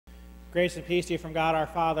Grace and peace to you from God our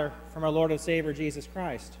Father, from our Lord and Savior Jesus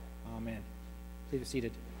Christ. Amen. Please be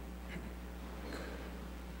seated.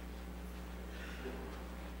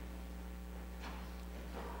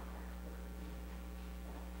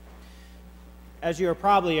 As you are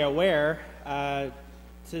probably aware,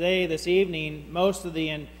 this evening, most of the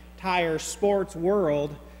entire sports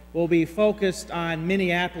world will be focused on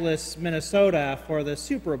Minneapolis, Minnesota for the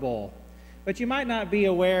Super Bowl. But you might not be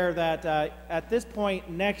aware that at this point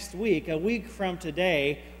next week, a week from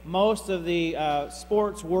today, most of the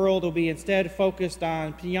sports world will be instead focused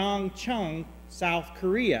on Pyeongchang, South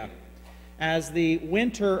Korea, as the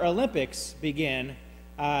Winter Olympics begin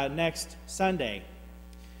next Sunday.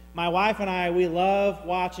 My wife and I, we love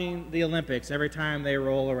watching the Olympics every time they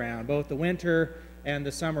roll around, both the Winter and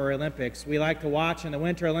the Summer Olympics. We like to watch in the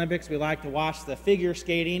Winter Olympics, we like to watch the figure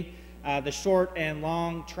skating, the short and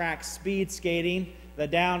long track speed skating, the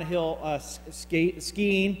downhill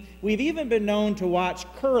skiing. We've even been known to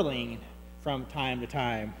watch curling from time to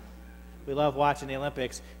time. We love watching the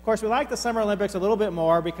Olympics. Of course, we like the Summer Olympics a little bit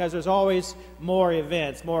more because there's always more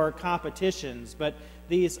events, more competitions. But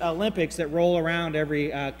these Olympics that roll around every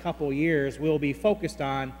couple years will be focused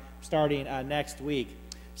on starting next week.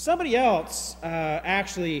 Somebody else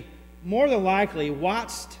actually, more than likely,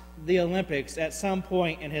 watched the Olympics at some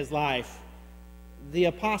point in his life, the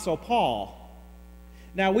Apostle Paul.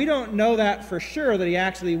 Now, we don't know that for sure that he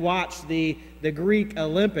actually watched the Greek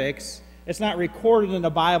Olympics. It's not recorded in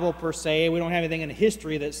the Bible per se. We don't have anything in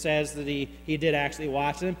history that says that he did actually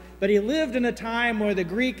watch them. But he lived in a time where the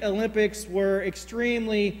Greek Olympics were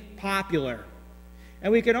extremely popular.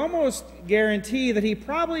 And we can almost guarantee that he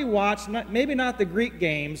probably watched, maybe not the Greek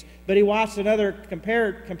games, but he watched another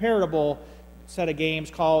comparable set of games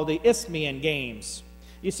called the Isthmian Games.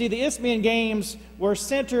 You see, the Isthmian Games were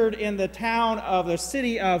centered in the town of the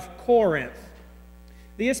city of Corinth.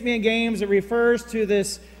 The Isthmian Games, it refers to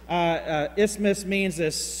this, isthmus means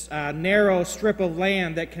this narrow strip of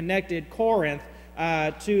land that connected Corinth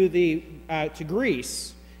to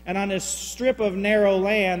Greece. And on this strip of narrow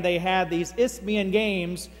land, they had these Isthmian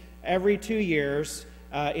Games every 2 years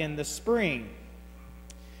in the spring.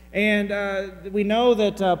 And we know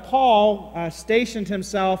that Paul stationed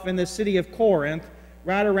himself in the city of Corinth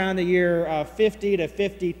right around the year 50 to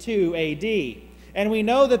 52 A.D. And we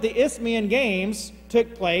know that the Isthmian Games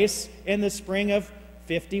took place in the spring of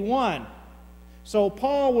 51. So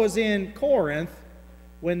Paul was in Corinth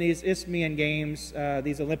when these Isthmian Games,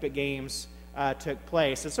 these Olympic Games, took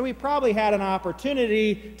place. And so he probably had an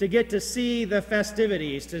opportunity to get to see the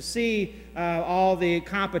festivities, to see all the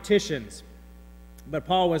competitions. But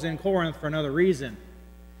Paul was in Corinth for another reason.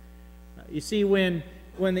 You see, when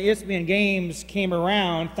the Isthmian Games came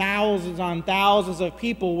around, thousands on thousands of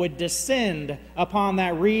people would descend upon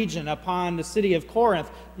that region, upon the city of Corinth,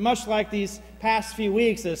 much like these past few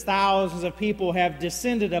weeks as thousands of people have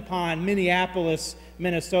descended upon Minneapolis,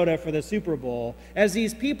 Minnesota for the Super Bowl. As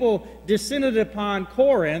these people descended upon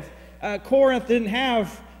Corinth, Corinth didn't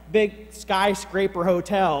have big skyscraper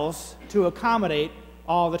hotels to accommodate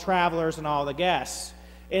all the travelers and all the guests.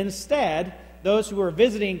 Instead, those who were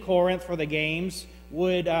visiting Corinth for the games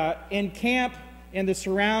would encamp in the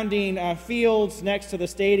surrounding fields next to the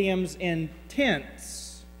stadiums in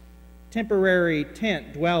tents, temporary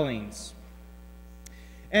tent dwellings.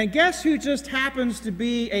 And guess who just happens to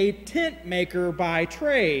be a tent maker by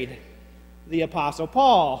trade? The Apostle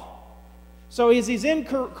Paul. So as he's in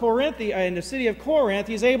Corinth, in the city of Corinth,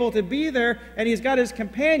 he's able to be there, and he's got his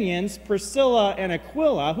companions, Priscilla and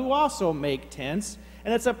Aquila, who also make tents.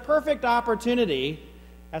 And it's a perfect opportunity,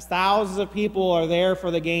 as thousands of people are there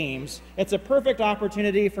for the games, it's a perfect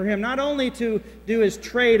opportunity for him not only to do his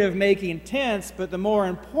trade of making tents, but the more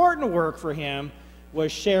important work for him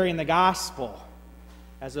was sharing the gospel.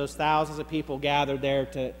 As those thousands of people gathered there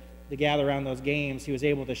to gather around those games, he was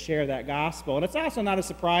able to share that gospel. And it's also not a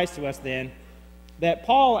surprise to us then that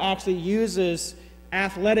Paul actually uses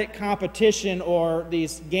athletic competition or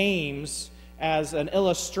these games as an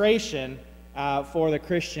illustration for the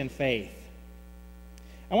Christian faith.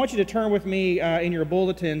 I want you to turn with me in your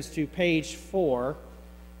bulletins to page 4,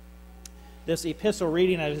 this epistle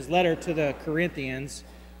reading of his letter to the Corinthians.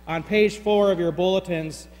 On page 4 of your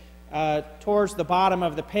bulletins, towards the bottom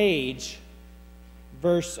of the page,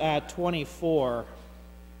 verse 24.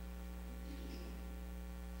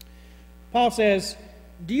 Paul says,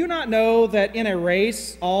 "Do you not know that in a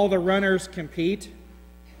race all the runners compete,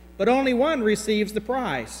 but only one receives the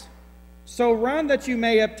prize? So run that you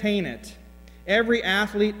may obtain it. Every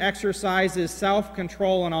athlete exercises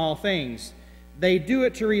self-control in all things. They do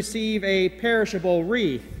it to receive a perishable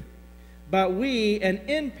wreath, but we an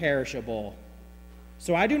imperishable.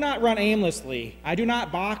 So I do not run aimlessly. I do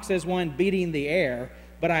not box as one beating the air,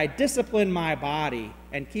 but I discipline my body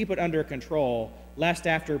and keep it under control, lest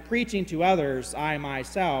after preaching to others, I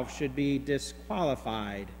myself should be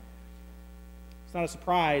disqualified. It's not a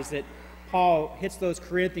surprise that Paul hits those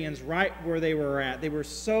Corinthians right where they were at. They were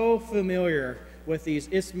so familiar with these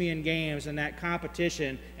Isthmian games and that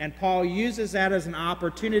competition, and Paul uses that as an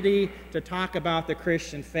opportunity to talk about the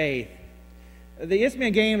Christian faith. The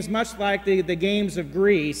Isthmian games, much like the games of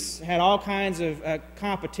Greece, had all kinds of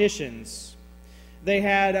competitions. They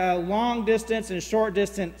had long distance and short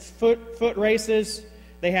distance foot races.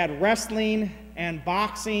 They had wrestling and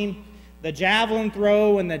boxing, the javelin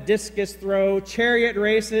throw and the discus throw, chariot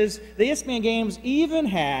races. The Isthmian games even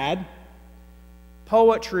had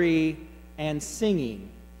poetry and singing.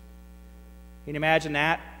 Can you imagine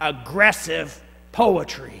that? Aggressive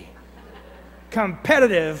poetry,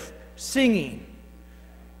 competitive singing.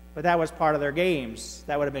 But that was part of their games.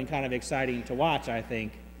 That would have been kind of exciting to watch, I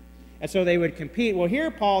think. And so they would compete. Well,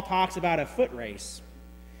 here Paul talks about a foot race.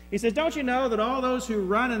 He says, don't you know that all those who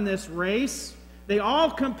run in this race, they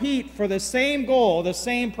all compete for the same goal, the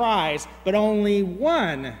same prize, but only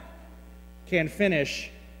one can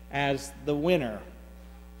finish as the winner.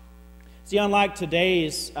 See, unlike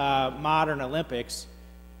today's modern Olympics,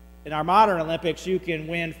 in our modern Olympics, you can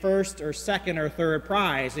win first or second or third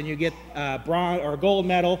prize, and you get bronze or gold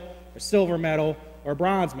medal, or silver medal, or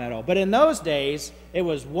bronze medal. But in those days, it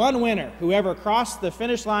was one winner. Whoever crossed the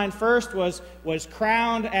finish line first was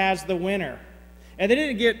crowned as the winner. And they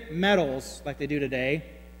didn't get medals like they do today.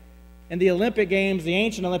 In the Olympic Games, the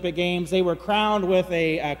ancient Olympic Games, they were crowned with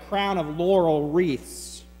a crown of laurel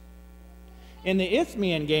wreaths. In the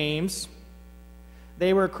Isthmian Games,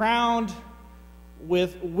 they were crowned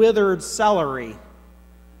with withered celery.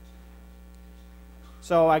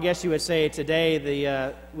 So I guess you would say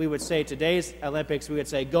today, we would say today's Olympics, we would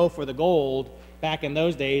say go for the gold. Back in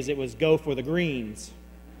those days, it was go for the greens.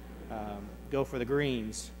 Go for the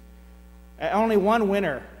greens. Only one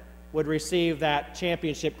winner would receive that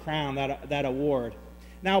championship crown, that award.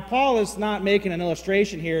 Now, Paul is not making an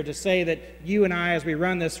illustration here to say that you and I, as we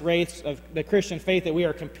run this race of the Christian faith, that we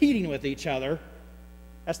are competing with each other.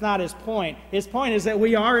 That's not his point. His point is that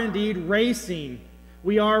we are indeed racing.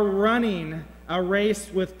 We are running a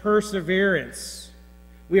race with perseverance.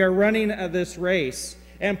 We are running this race.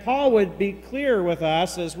 And Paul would be clear with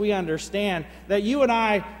us as we understand that you and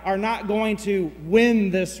I are not going to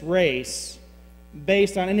win this race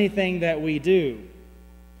based on anything that we do.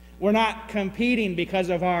 We're not competing because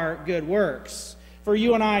of our good works. For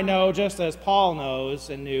you and I know, just as Paul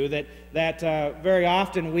knows and knew, that very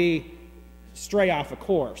often we stray off a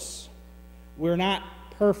course. We're not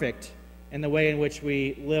perfect in the way in which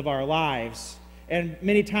we live our lives. And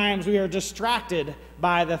many times we are distracted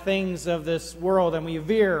by the things of this world and we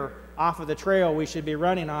veer off of the trail we should be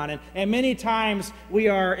running on. And many times we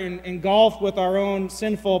are engulfed with our own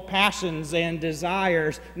sinful passions and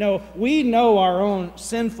desires. No, we know our own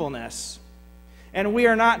sinfulness. And we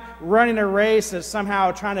are not running a race as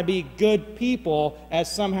somehow trying to be good people,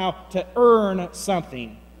 as somehow to earn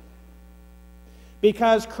something.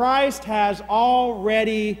 Because Christ has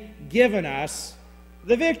already given us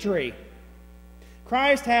the victory.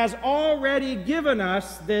 Christ has already given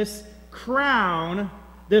us this crown,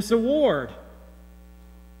 this award.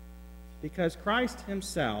 Because Christ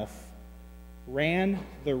himself ran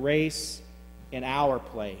the race in our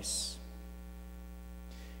place.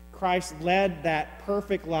 Christ led that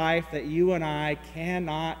perfect life that you and I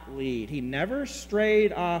cannot lead. He never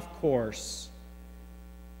strayed off course.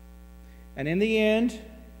 And in the end,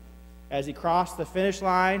 as he crossed the finish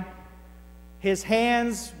line, his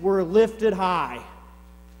hands were lifted high.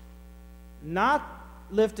 Not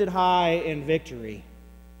lifted high in victory,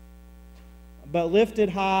 but lifted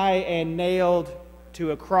high and nailed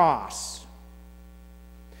to a cross.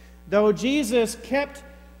 Though Jesus kept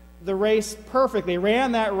the race perfectly,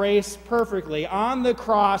 ran that race perfectly, on the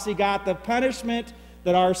cross he got the punishment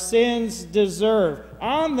that our sins deserve.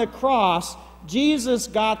 On the cross, Jesus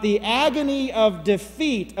got the agony of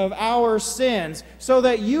defeat of our sins so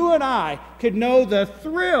that you and I could know the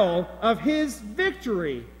thrill of his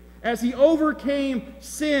victory as he overcame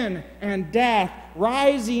sin and death,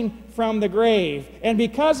 rising from the grave. And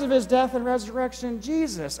because of his death and resurrection,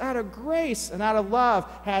 Jesus, out of grace and out of love,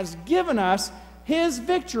 has given us his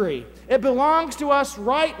victory. It belongs to us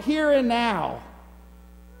right here and now.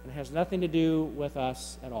 And it has nothing to do with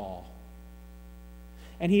us at all.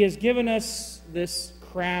 And he has given us this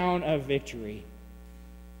crown of victory.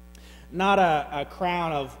 Not a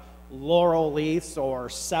crown of laurel leaves or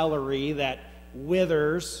celery that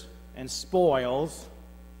withers and spoils.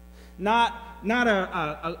 Not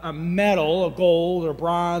a metal of gold or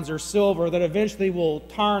bronze or silver that eventually will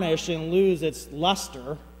tarnish and lose its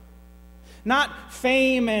luster. Not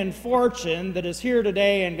fame and fortune that is here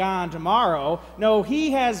today and gone tomorrow. No,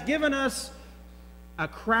 he has given us a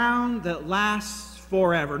crown that lasts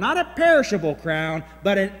forever. Not a perishable crown,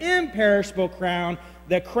 but an imperishable crown,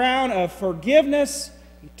 the crown of forgiveness,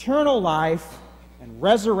 eternal life, and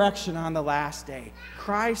resurrection on the last day.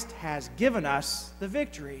 Christ has given us the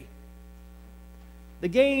victory. The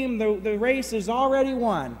game, the race is already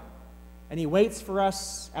won, and he waits for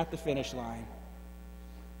us at the finish line.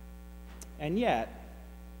 And yet,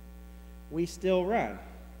 we still run.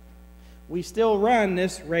 We still run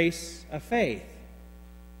this race of faith.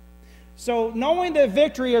 So, knowing that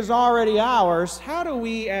victory is already ours, how do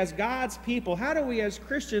we as God's people, how do we as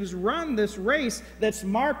Christians run this race that's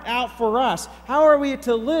marked out for us? How are we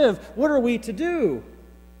to live? What are we to do?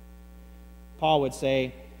 Paul would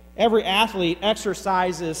say, every athlete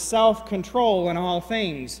exercises self-control in all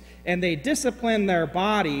things, and they discipline their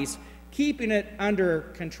bodies, keeping it under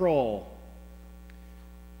control.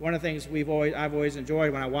 One of the things I've always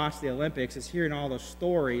enjoyed when I watch the Olympics is hearing all the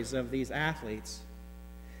stories of these athletes.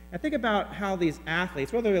 I think about how these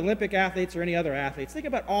athletes, whether they're Olympic athletes or any other athletes, think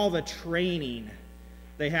about all the training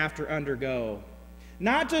they have to undergo.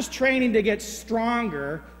 Not just training to get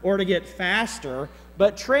stronger or to get faster,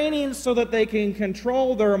 but training so that they can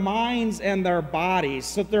control their minds and their bodies,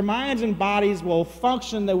 so that their minds and bodies will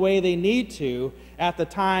function the way they need to at the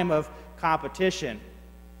time of competition.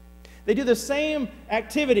 They do the same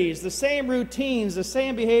activities, the same routines, the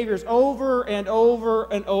same behaviors over and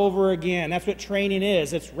over and over again. That's what training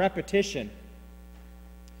is. It's repetition.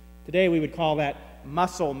 Today we would call that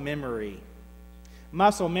muscle memory.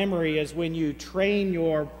 Muscle memory is when you train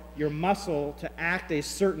your muscle to act a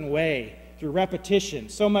certain way through repetition,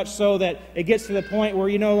 so much so that it gets to the point where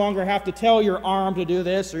you no longer have to tell your arm to do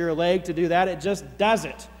this or your leg to do that. It just does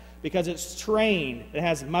it because it's trained. It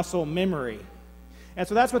has muscle memory. And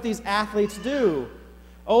so that's what these athletes do.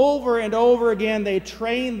 Over and over again, they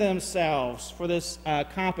train themselves for this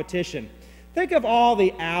competition. Think of all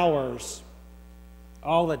the hours,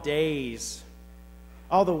 all the days,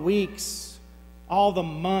 all the weeks, all the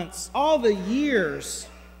months, all the years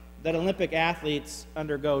that Olympic athletes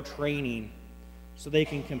undergo training so they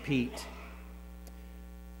can compete.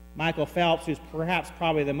 Michael Phelps, who's perhaps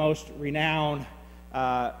probably the most renowned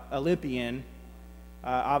Olympian,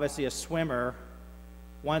 obviously a swimmer,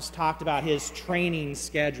 once talked about his training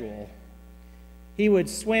schedule. He would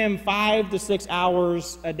swim 5 to 6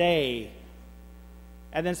 hours a day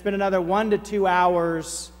and then spend another 1 to 2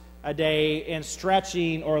 hours a day in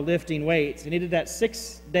stretching or lifting weights. And he did that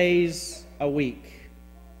 6 days a week.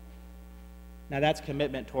 Now that's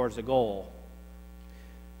commitment towards a goal.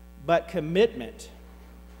 But commitment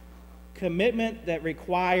that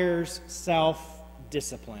requires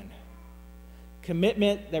self-discipline.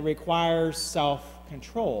 Commitment that requires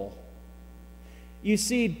self-control. You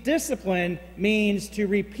see, discipline means to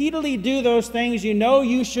repeatedly do those things you know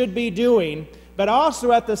you should be doing, but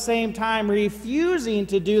also at the same time refusing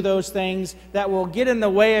to do those things that will get in the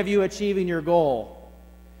way of you achieving your goal.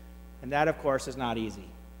 And that, of course, is not easy.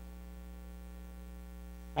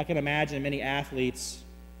 I can imagine many athletes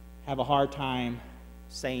have a hard time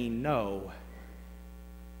saying no.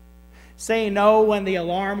 Saying no when the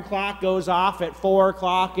alarm clock goes off at 4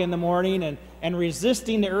 o'clock in the morning and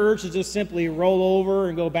resisting the urge to just simply roll over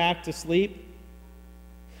and go back to sleep.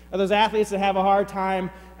 Or those athletes that have a hard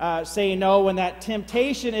time saying no when that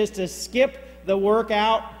temptation is to skip the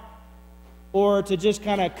workout or to just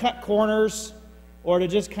kind of cut corners or to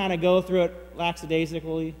just kind of go through it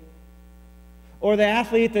lackadaisically. Or the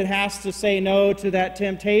athlete that has to say no to that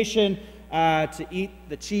temptation to eat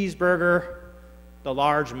the cheeseburger, the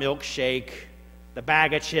large milkshake, the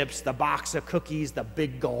bag of chips, the box of cookies, the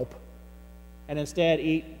big gulp, and instead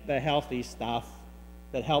eat the healthy stuff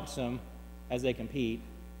that helps them as they compete.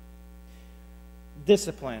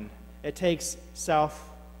 Discipline. It takes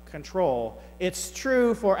self-control. It's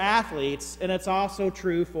true for athletes, and it's also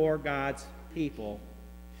true for God's people.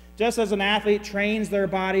 Just as an athlete trains their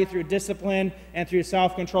body through discipline and through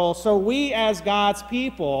self-control, so we as God's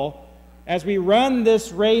people, as we run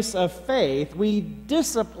this race of faith, we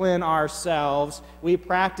discipline ourselves, we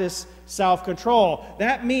practice self-control.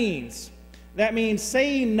 That means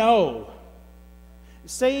saying no.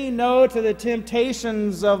 Saying no to the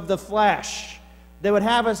temptations of the flesh that would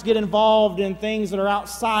have us get involved in things that are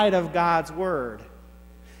outside of God's Word.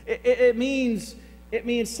 It means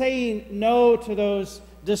saying no to those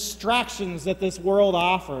distractions that this world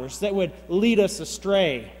offers that would lead us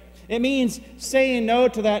astray. It means saying no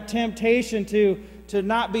to that temptation to to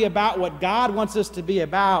not be about what God wants us to be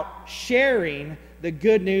about, sharing the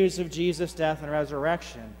good news of Jesus' death and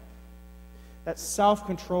resurrection. That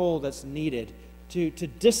self-control that's needed to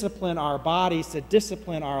discipline our bodies, to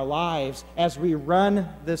discipline our lives as we run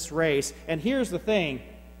this race. And here's the thing,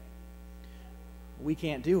 we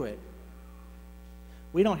can't do it.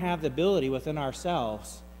 We don't have the ability within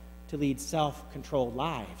ourselves to lead self-controlled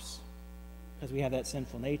lives because we have that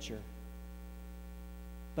sinful nature.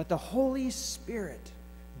 But the Holy Spirit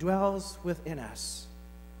dwells within us.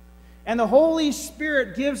 And the Holy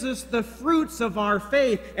Spirit gives us the fruits of our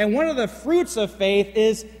faith. And one of the fruits of faith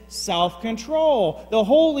is self-control. The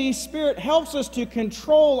Holy Spirit helps us to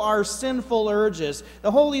control our sinful urges. The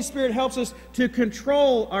Holy Spirit helps us to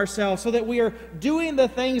control ourselves so that we are doing the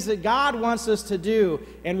things that God wants us to do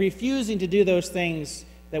and refusing to do those things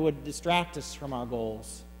that would distract us from our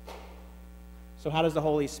goals. So how does the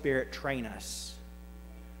Holy Spirit train us?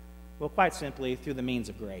 Well, quite simply, through the means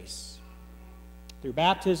of grace. Through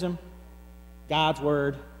baptism, God's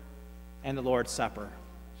Word, and the Lord's Supper.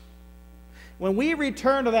 When we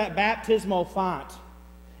return to that baptismal font,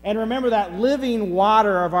 and remember that living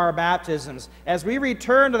water of our baptisms, as we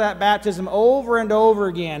return to that baptism over and over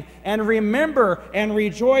again, and remember and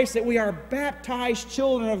rejoice that we are baptized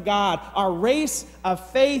children of God, our race of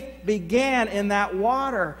faith began in that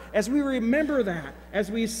water. As we remember that, as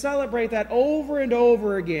we celebrate that over and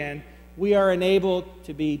over again, we are enabled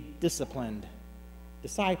to be disciplined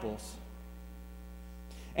disciples.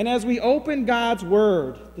 And as we open God's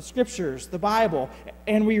Word, the Scriptures, the Bible,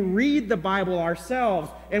 and we read the Bible ourselves,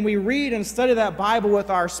 and we read and study that Bible with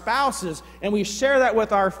our spouses, and we share that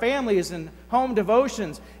with our families and home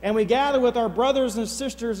devotions, and we gather with our brothers and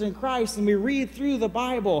sisters in Christ, and we read through the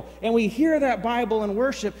Bible, and we hear that Bible in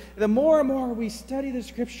worship, the more and more we study the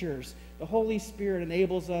Scriptures, the Holy Spirit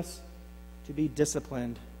enables us to be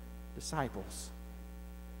disciplined disciples.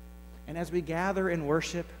 And as we gather in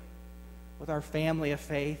worship with our family of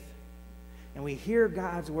faith, and we hear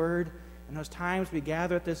God's Word, and those times we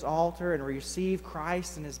gather at this altar and receive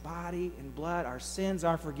Christ and His body and blood, our sins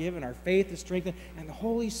are forgiven, our faith is strengthened, and the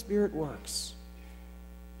Holy Spirit works,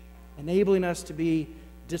 enabling us to be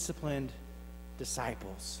disciplined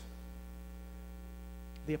disciples.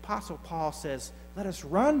 The Apostle Paul says, "Let us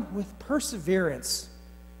run with perseverance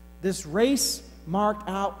this race marked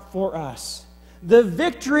out for us. The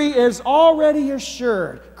victory is already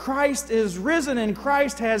assured. Christ is risen and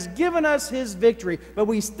Christ has given us His victory. But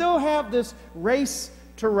we still have this race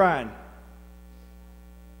to run."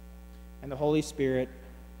 And the Holy Spirit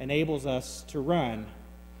enables us to run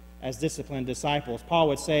as disciplined disciples. Paul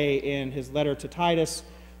would say in his letter to Titus,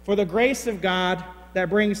 "For the grace of God that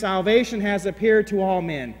brings salvation has appeared to all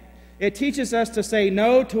men. It teaches us to say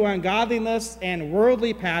no to ungodliness and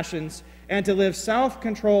worldly passions, and to live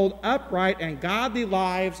self-controlled, upright, and godly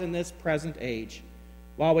lives in this present age,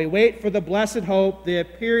 while we wait for the blessed hope, the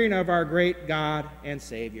appearing of our great God and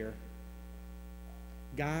Savior."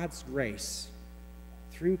 God's grace,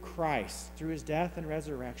 through Christ, through His death and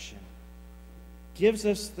resurrection, gives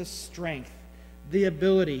us the strength, the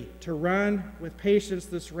ability to run with patience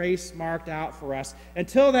this race marked out for us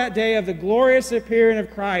until that day of the glorious appearing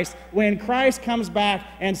of Christ, when Christ comes back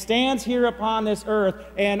and stands here upon this earth,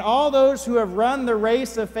 and all those who have run the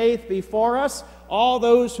race of faith before us, all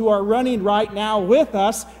those who are running right now with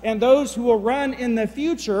us, and those who will run in the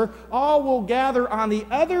future, all will gather on the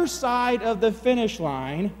other side of the finish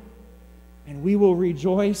line, and we will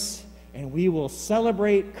rejoice and we will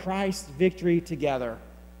celebrate Christ's victory together.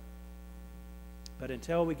 But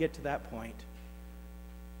until we get to that point,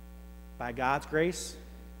 by God's grace,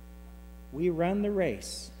 we run the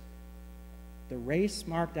race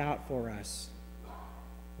marked out for us.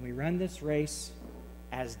 We run this race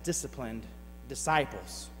as disciplined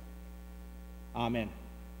disciples. Amen.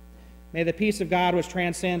 May the peace of God, which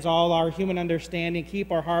transcends all our human understanding,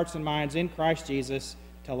 keep our hearts and minds in Christ Jesus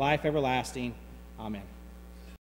to life everlasting. Amen.